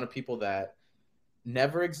enormous amount of people that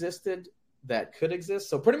never existed that could exist.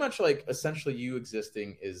 So pretty much like essentially you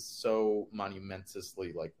existing is so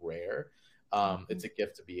monumentously like rare. Mhm. It's a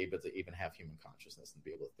gift to be able to even have human consciousness and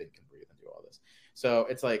be able to think and breathe and do all this. So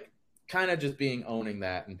it's like kind of just being owning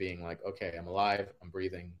that and being like, okay, I'm alive, I'm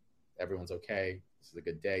breathing, everyone's okay. This is a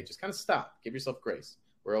good day. Just kind of stop, give yourself grace.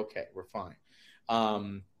 We're okay, we're fine.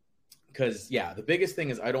 Because yeah, the biggest thing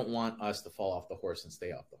is I don't want us to fall off the horse and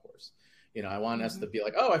stay off the horse. I want us to Mhm. be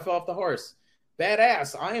like, oh, I fell off the horse.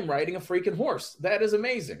 Badass! I am riding a freaking horse. That is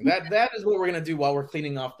amazing. That is what we're gonna do while we're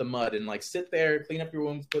cleaning off the mud and like sit there, clean up your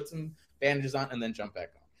wounds, put some bandages on, and then jump back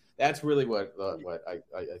on. That's really what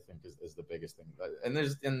I think is the biggest thing.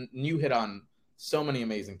 And you hit on so many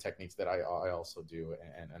amazing techniques that I also do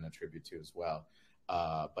and attribute to as well.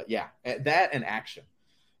 But yeah, that and action.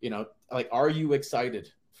 Like, are you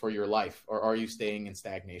excited for your life, or are you staying in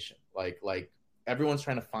stagnation? Like everyone's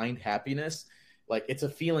trying to find happiness. Like, it's a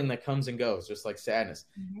feeling that comes and goes, just like sadness.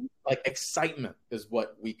 Mhm. Like, excitement is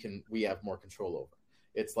what we have more control over.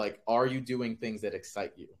 It's like, are you doing things that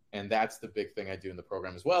excite you? And that's the big thing I do in the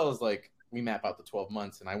program as well, is like, we map out the 12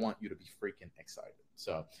 months and I want you to be freaking excited.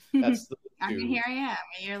 So that's the I mean, two. here I am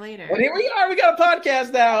a year And later. here we are. We got a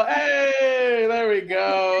podcast now. Hey, there we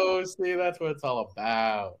go. See, that's what it's all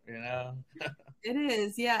about, you know? It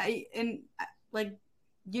is, yeah. And like,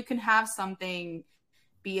 you can have something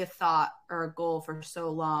be a thought or a goal for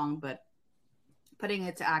so long, but putting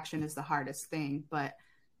it to action is the hardest thing. But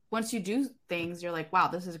once you do things, you're like, wow,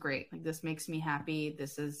 this is great. Like, this makes me happy.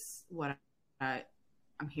 This is what I'm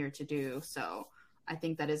here to do. So I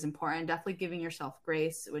think that is important. Definitely giving yourself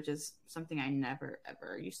grace, which is something I never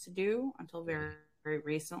ever used to do until very, very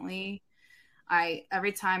recently.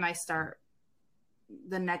 Every time I start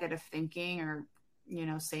the negative thinking or,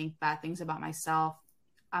 saying bad things about myself,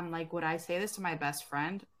 I'm like, would I say this to my best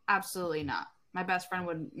friend? Absolutely not. My best friend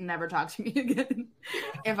would never talk to me again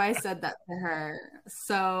if I said that to her.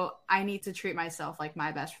 So I need to treat myself like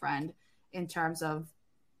my best friend in terms of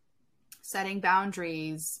setting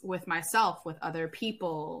boundaries with myself, with other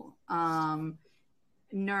people, how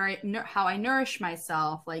I nourish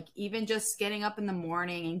myself, like even just getting up in the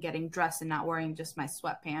morning and getting dressed and not wearing just my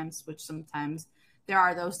sweatpants, which sometimes there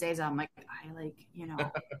are those days I'm like, I like,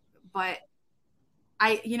 but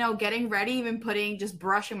getting ready, even just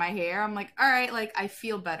brushing my hair, I'm like, all right, like I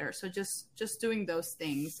feel better. So just doing those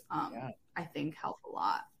things, Yeah. I think help a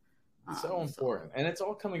lot. So So important. And it's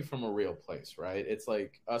all coming from a real place, right? It's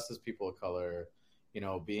like, us as people of color,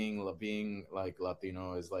 being like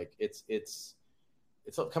Latino is like, it's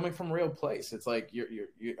coming from a real place. It's like, you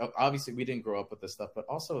obviously, we didn't grow up with this stuff, but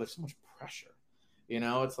also there's so much pressure.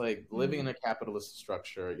 It's like living in a capitalist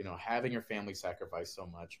structure, having your family sacrifice so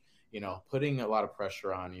much, putting a lot of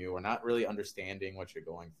pressure on you, or not really understanding what you're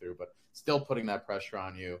going through, but still putting that pressure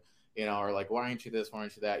on you, or like, why aren't you this, why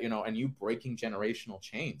aren't you that, and you breaking generational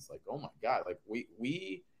chains. Like, oh my God, like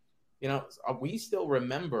we still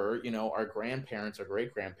remember, our grandparents or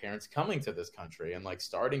great grandparents coming to this country and like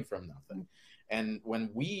starting from nothing. And when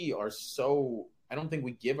we are so, I don't think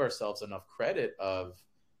we give ourselves enough credit of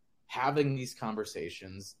having these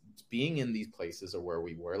conversations, being in these places, or where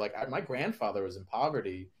we were. Like, my grandfather was in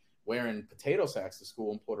poverty, wearing potato sacks to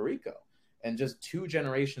school in Puerto Rico. And just 2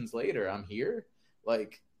 generations later, I'm here.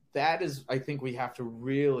 Like, that is, I think we have to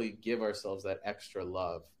really give ourselves that extra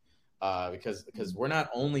love, because we're not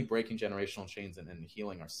only breaking generational chains and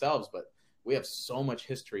healing ourselves, but we have so much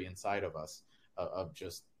history inside of us, of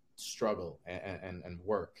just struggle and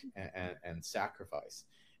work and sacrifice.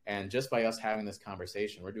 And just by us having this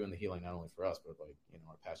conversation, we're doing the healing not only for us, but like,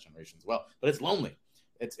 our past generations as well. But it's lonely.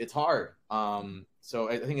 It's hard. So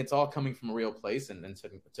I think it's all coming from a real place, and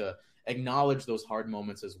to acknowledge those hard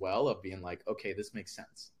moments as well, of being like, okay, this makes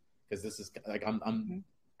sense, because this is like,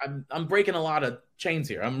 I'm breaking a lot of chains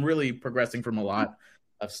here. I'm really progressing from a lot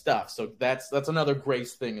of stuff. So that's another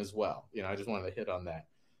grace thing as well. I just wanted to hit on that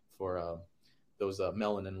for those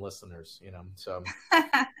melanin listeners. So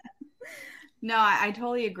no, I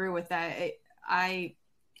totally agree with that. I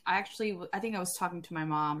think I was talking to my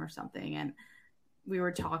mom or something, and we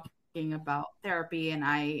were talking about therapy and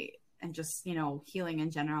just healing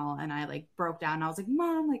in general, and I like broke down and I was like,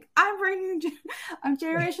 Mom, like I'm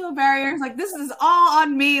generational barriers, like this is all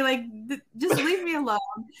on me, like just leave me alone.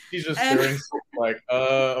 he's just And staring, like,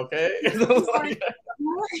 okay. like,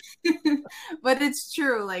 but it's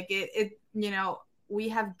true, like it we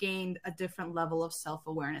have gained a different level of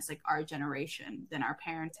self-awareness, like our generation, than our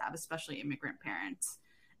parents have, especially immigrant parents.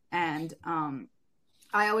 And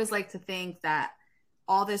I always like to think that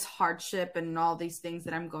all this hardship and all these things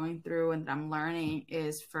that I'm going through and that I'm learning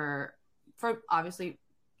is for obviously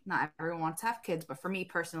not everyone wants to have kids, but for me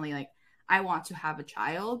personally, like I want to have a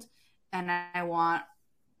child, and I want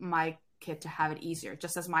my kid to have it easier,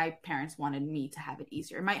 just as my parents wanted me to have it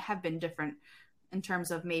easier. It might have been different in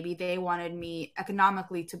terms of maybe they wanted me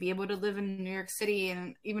economically to be able to live in New York City,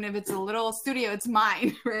 and even if it's a little studio, it's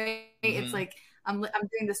mine, right? Mm-hmm. It's like I'm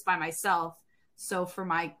doing this by myself. So for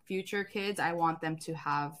my future kids, I want them to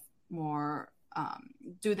have more,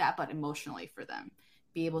 do that, but emotionally for them,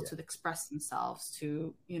 be able to express themselves,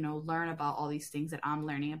 to, learn about all these things that I'm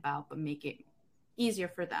learning about, but make it easier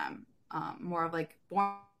for them. More of like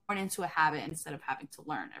born into a habit instead of having to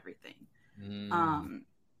learn everything.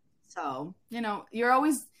 So, you're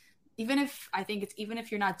always, even if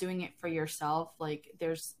you're not doing it for yourself, like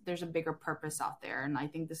there's a bigger purpose out there. And I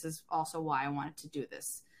think this is also why I wanted to do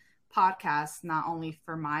this podcast not only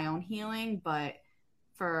for my own healing, but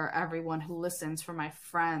for everyone who listens, for my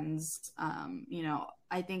friends. You know,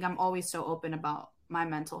 I think I'm always so open about my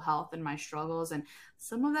mental health and my struggles, and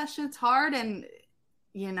some of that shit's hard, and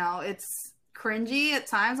you know, it's cringy at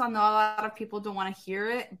times. I know a lot of people don't want to hear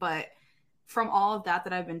it, but from all of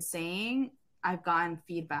that I've been saying, I've gotten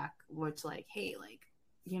feedback which like, hey, like,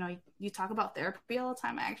 you know, you talk about therapy all the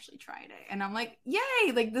time. I actually tried it. And I'm like,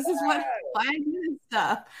 yay, like this is why I do this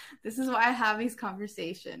stuff. This is why I have these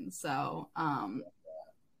conversations. So I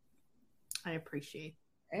appreciate.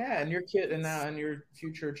 Yeah, and your kid and your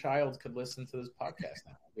future child could listen to this podcast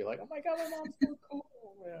now. Be like, oh my god, my mom's so cool.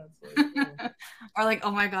 Yeah, it's like, oh. Or like,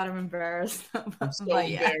 oh my god, I'm embarrassed. I'm so but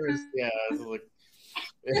yeah. embarrassed. Yeah, it's like,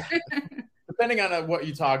 yeah. Depending on what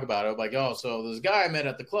you talk about, I'm like, oh, so this guy I met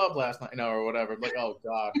at the club last night, you know, or whatever. I'm like, oh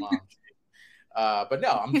god, mom. But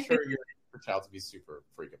no, I'm sure your child to be super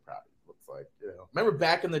freaking proud. It looks like, you know. Remember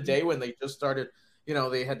back in the day when they just started, you know,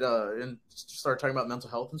 they had and started talking about mental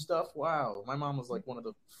health and stuff. Wow, my mom was like one of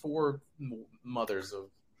the 4 mothers of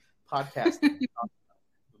podcasting.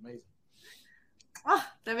 Amazing. Oh,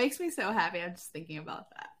 that makes me so happy. I'm just thinking about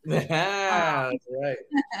that. Yeah, that's right.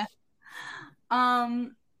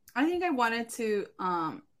 I think I wanted to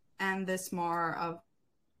end this more of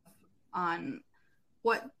on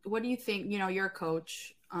what do you think? You know, you're a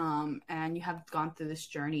coach, and you have gone through this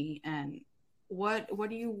journey, and what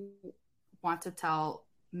do you want to tell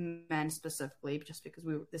men specifically? Just because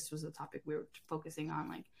this was the topic we were focusing on,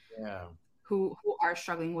 like, yeah, who are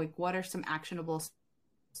struggling. Like, what are some actionable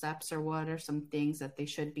steps, or what are some things that they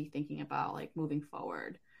should be thinking about, like moving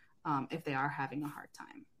forward, if they are having a hard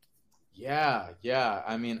time? Yeah.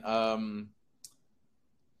 I mean,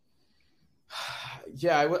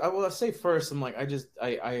 yeah, I will say first, I'm like,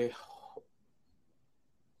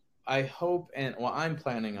 I hope, and well, I'm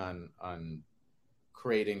planning on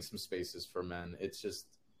creating some spaces for men. It's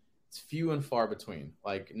few and far between.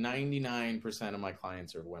 Like 99% of my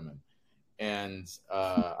clients are women. And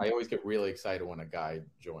I always get really excited when a guy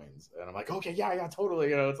joins, and I'm like, okay, yeah, totally.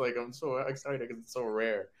 You know, it's like I'm so excited because it's so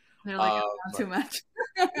rare. They're like, not too much.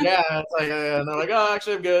 Yeah, it's like, and they're like, oh,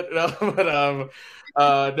 actually, I'm good. You know? But no,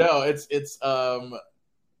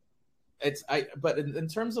 but in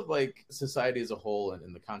terms of like society as a whole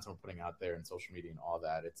and the content we're putting out there and social media and all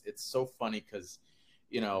that, it's so funny because,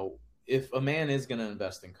 you know, if a man is going to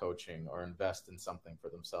invest in coaching or invest in something for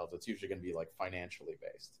themselves, it's usually going to be like financially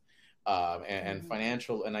based. And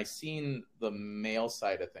financial, and I've seen the male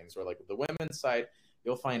side of things, where like the women's side,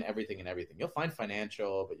 you'll find everything and everything. You'll find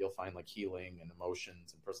financial, but you'll find like healing and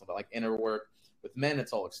emotions and personal, but like inner work. With men,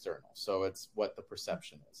 it's all external. So it's what the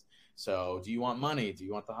perception is. So do you want money? Do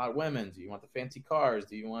you want the hot women? Do you want the fancy cars?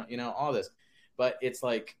 Do you want, you know, all this? But it's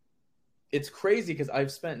like, it's crazy because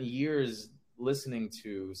I've spent years listening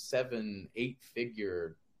to 7-8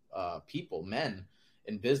 figure people, men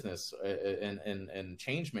in business and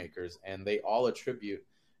change makers, and they all attribute,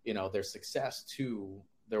 you know, their success to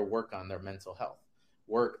their work on their mental health,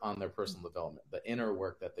 work on their personal development, the inner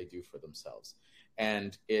work that they do for themselves.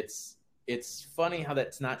 And it's funny how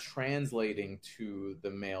that's not translating to the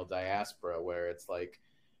male diaspora, where it's like,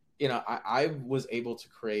 you know, I was able to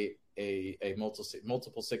create a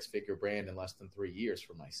multiple 6-figure brand in less than 3 years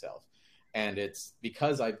for myself. And it's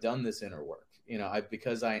because I've done this inner work, you know,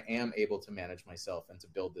 because I am able to manage myself and to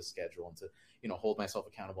build this schedule and to, you know, hold myself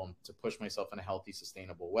accountable and to push myself in a healthy,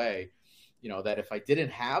 sustainable way, you know, that if I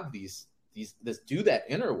didn't have this do that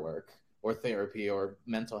inner work or therapy or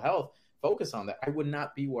mental health, focus on that, I would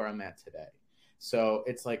not be where I'm at today. So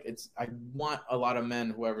it's like, I want a lot of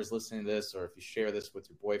men, whoever's listening to this, or if you share this with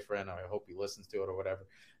your boyfriend, or I hope he listens to it or whatever,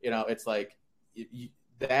 you know, it's like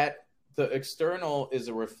that the external is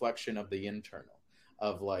a reflection of the internal,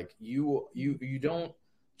 of like, you don't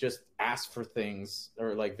just ask for things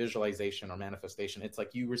or like visualization or manifestation. It's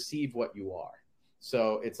like you receive what you are.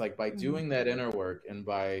 So it's like by doing that inner work and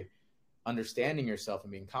by understanding yourself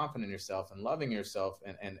and being confident in yourself and loving yourself,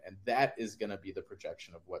 and that is going to be the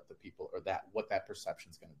projection of what the people, or what that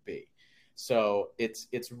perception is going to be. So it's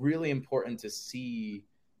really important to see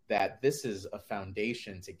that this is a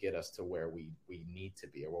foundation to get us to where we need to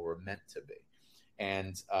be, or where we're meant to be.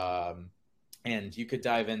 And you could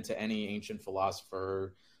dive into any ancient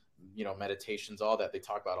philosopher, you know, meditations, all that. They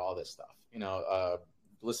talk about all this stuff, you know,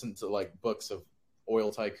 listen to like books of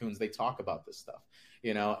oil tycoons. They talk about this stuff,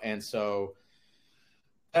 you know? And so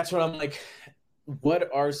that's what I'm like, what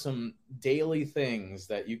are some daily things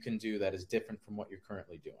that you can do that is different from what you're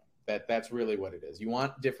currently doing? That's really what it is. You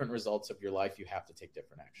want different results of your life, you have to take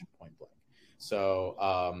different action, point blank. So,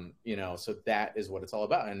 so that is what it's all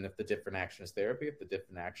about. And if the different action is therapy, if the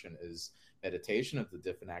different action is meditation, if the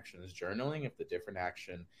different action is journaling, if the different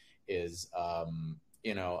action is,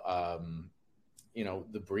 the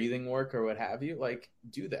breathing work or what have you, like,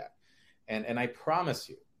 do that. And I promise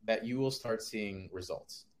you that you will start seeing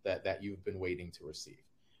results that you've been waiting to receive.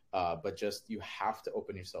 But just, you have to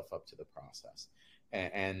open yourself up to the process,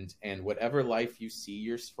 and whatever life you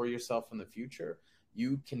see for yourself in the future,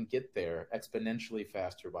 you can get there exponentially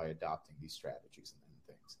faster by adopting these strategies and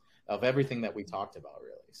things of everything that we talked about,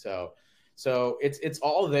 really. So it's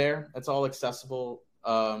all there. It's all accessible.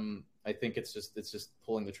 I think it's just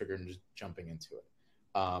pulling the trigger and just jumping into it.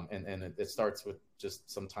 And it starts with just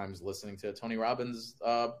sometimes listening to Tony Robbins'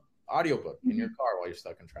 audiobook in your car while you're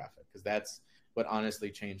stuck in traffic, because that's what honestly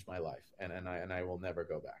changed my life, and I will never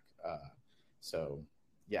go back. So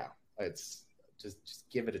yeah, it's just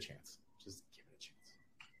give it a chance. Just give it a chance.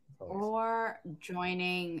 Or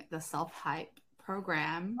joining the self-hype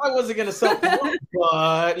program. I wasn't going to self-promote,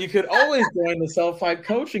 but you could always join the self-hype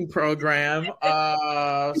coaching program,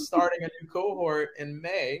 starting a new cohort in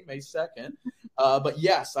May 2nd. But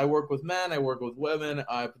yes, I work with men. I work with women.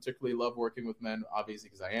 I particularly love working with men, obviously,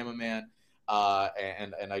 because I am a man.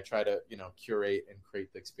 And I try to, curate and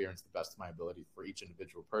create the experience to the best of my ability for each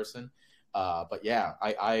individual person. But yeah,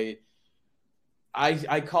 I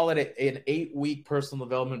call it an 8-week personal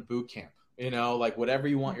development boot camp. Like whatever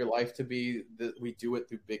you want your life to be, we do it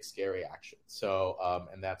through big, scary action. So,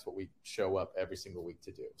 and that's what we show up every single week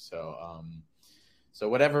to do. So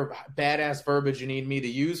whatever badass verbiage you need me to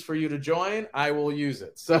use for you to join, I will use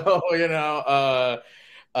it. So,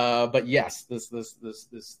 but yes, this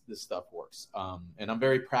stuff works. And I'm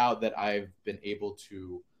very proud that I've been able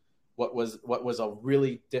to, what was a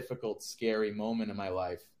really difficult, scary moment in my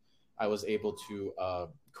life, I was able to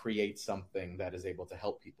create something that is able to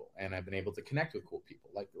help people, and I've been able to connect with cool people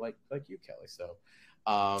like you, Kelly. So,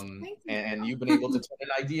 and you've been able to turn an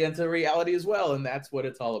idea into reality as well, and that's what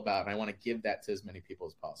it's all about. And I want to give that to as many people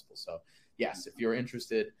as possible. So, yes, if you're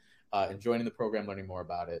interested in joining the program, learning more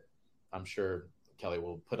about it, I'm sure Kelly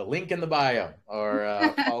will put a link in the bio, or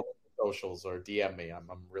follow the socials, or DM me. I'm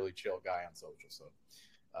a really chill guy on social, so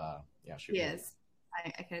yeah, shoot. Yes,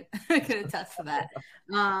 I could attest to that.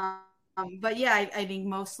 But yeah, I think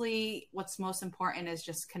mostly what's most important is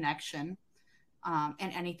just connection. And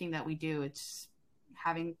anything that we do, it's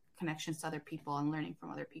having connections to other people and learning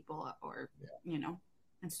from other people, or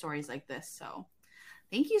and stories like this. So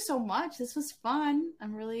thank you so much. This was fun.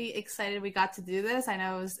 I'm really excited we got to do this. I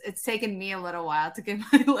know it's taken me a little while to get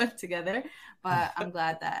my life together, but I'm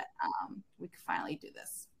glad that we could finally do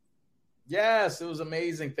this. Yes, it was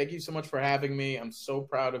amazing. Thank you so much for having me. I'm so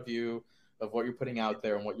proud of you, of what you're putting out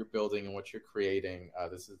there and what you're building and what you're creating.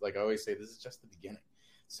 This is, like I always say, this is just the beginning.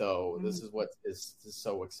 So this is what is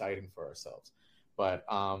so exciting for ourselves. But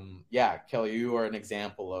yeah, Kelly, you are an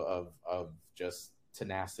example of just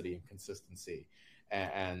tenacity and consistency,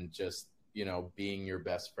 and just being your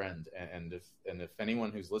best friend. And if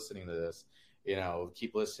anyone who's listening to this,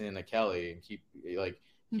 keep listening to Kelly and keep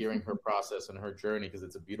hearing her process and her journey, because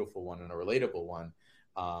it's a beautiful one and a relatable one.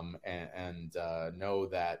 And know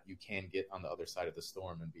that you can get on the other side of the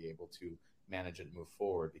storm and be able to manage it and move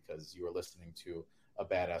forward, because you are listening to a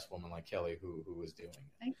badass woman like Kelly who is doing it.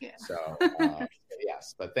 Thank you. So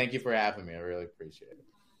yes, but thank you for having me. I really appreciate it.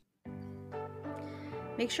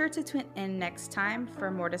 Make sure to tune in next time for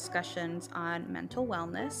more discussions on mental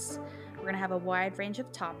wellness. We're going to have a wide range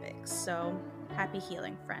of topics, so happy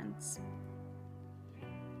healing, friends.